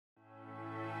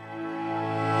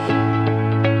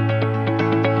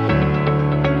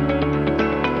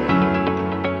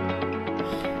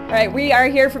right, we are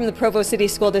here from the Provo City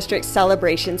School District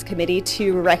Celebrations Committee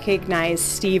to recognize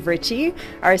Steve Ritchie,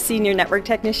 our senior network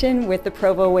technician with the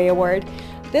Provo Way Award.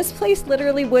 This place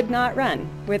literally would not run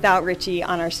without Ritchie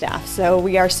on our staff, so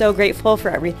we are so grateful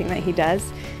for everything that he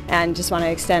does and just want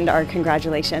to extend our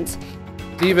congratulations.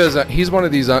 Steve he's one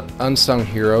of these unsung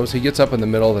heroes. He gets up in the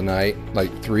middle of the night,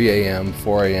 like 3 a.m.,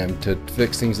 4 a.m. to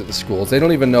fix things at the schools. They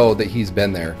don't even know that he's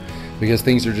been there because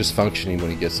things are just functioning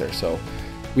when he gets there. So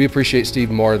we appreciate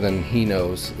Steve more than he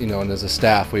knows, you know, and as a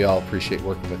staff, we all appreciate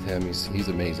working with him. He's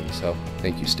amazing. So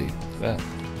thank you, Steve. Yeah.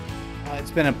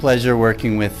 It's been a pleasure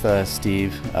working with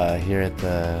Steve here at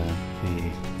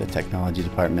the technology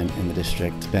department in the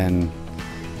district.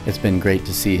 It's been great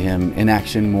to see him in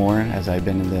action more as I've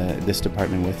been in this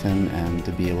department with him, and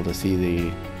to be able to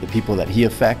see the people that he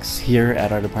affects here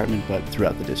at our department, but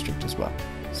throughout the district as well.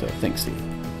 So thanks, Steve.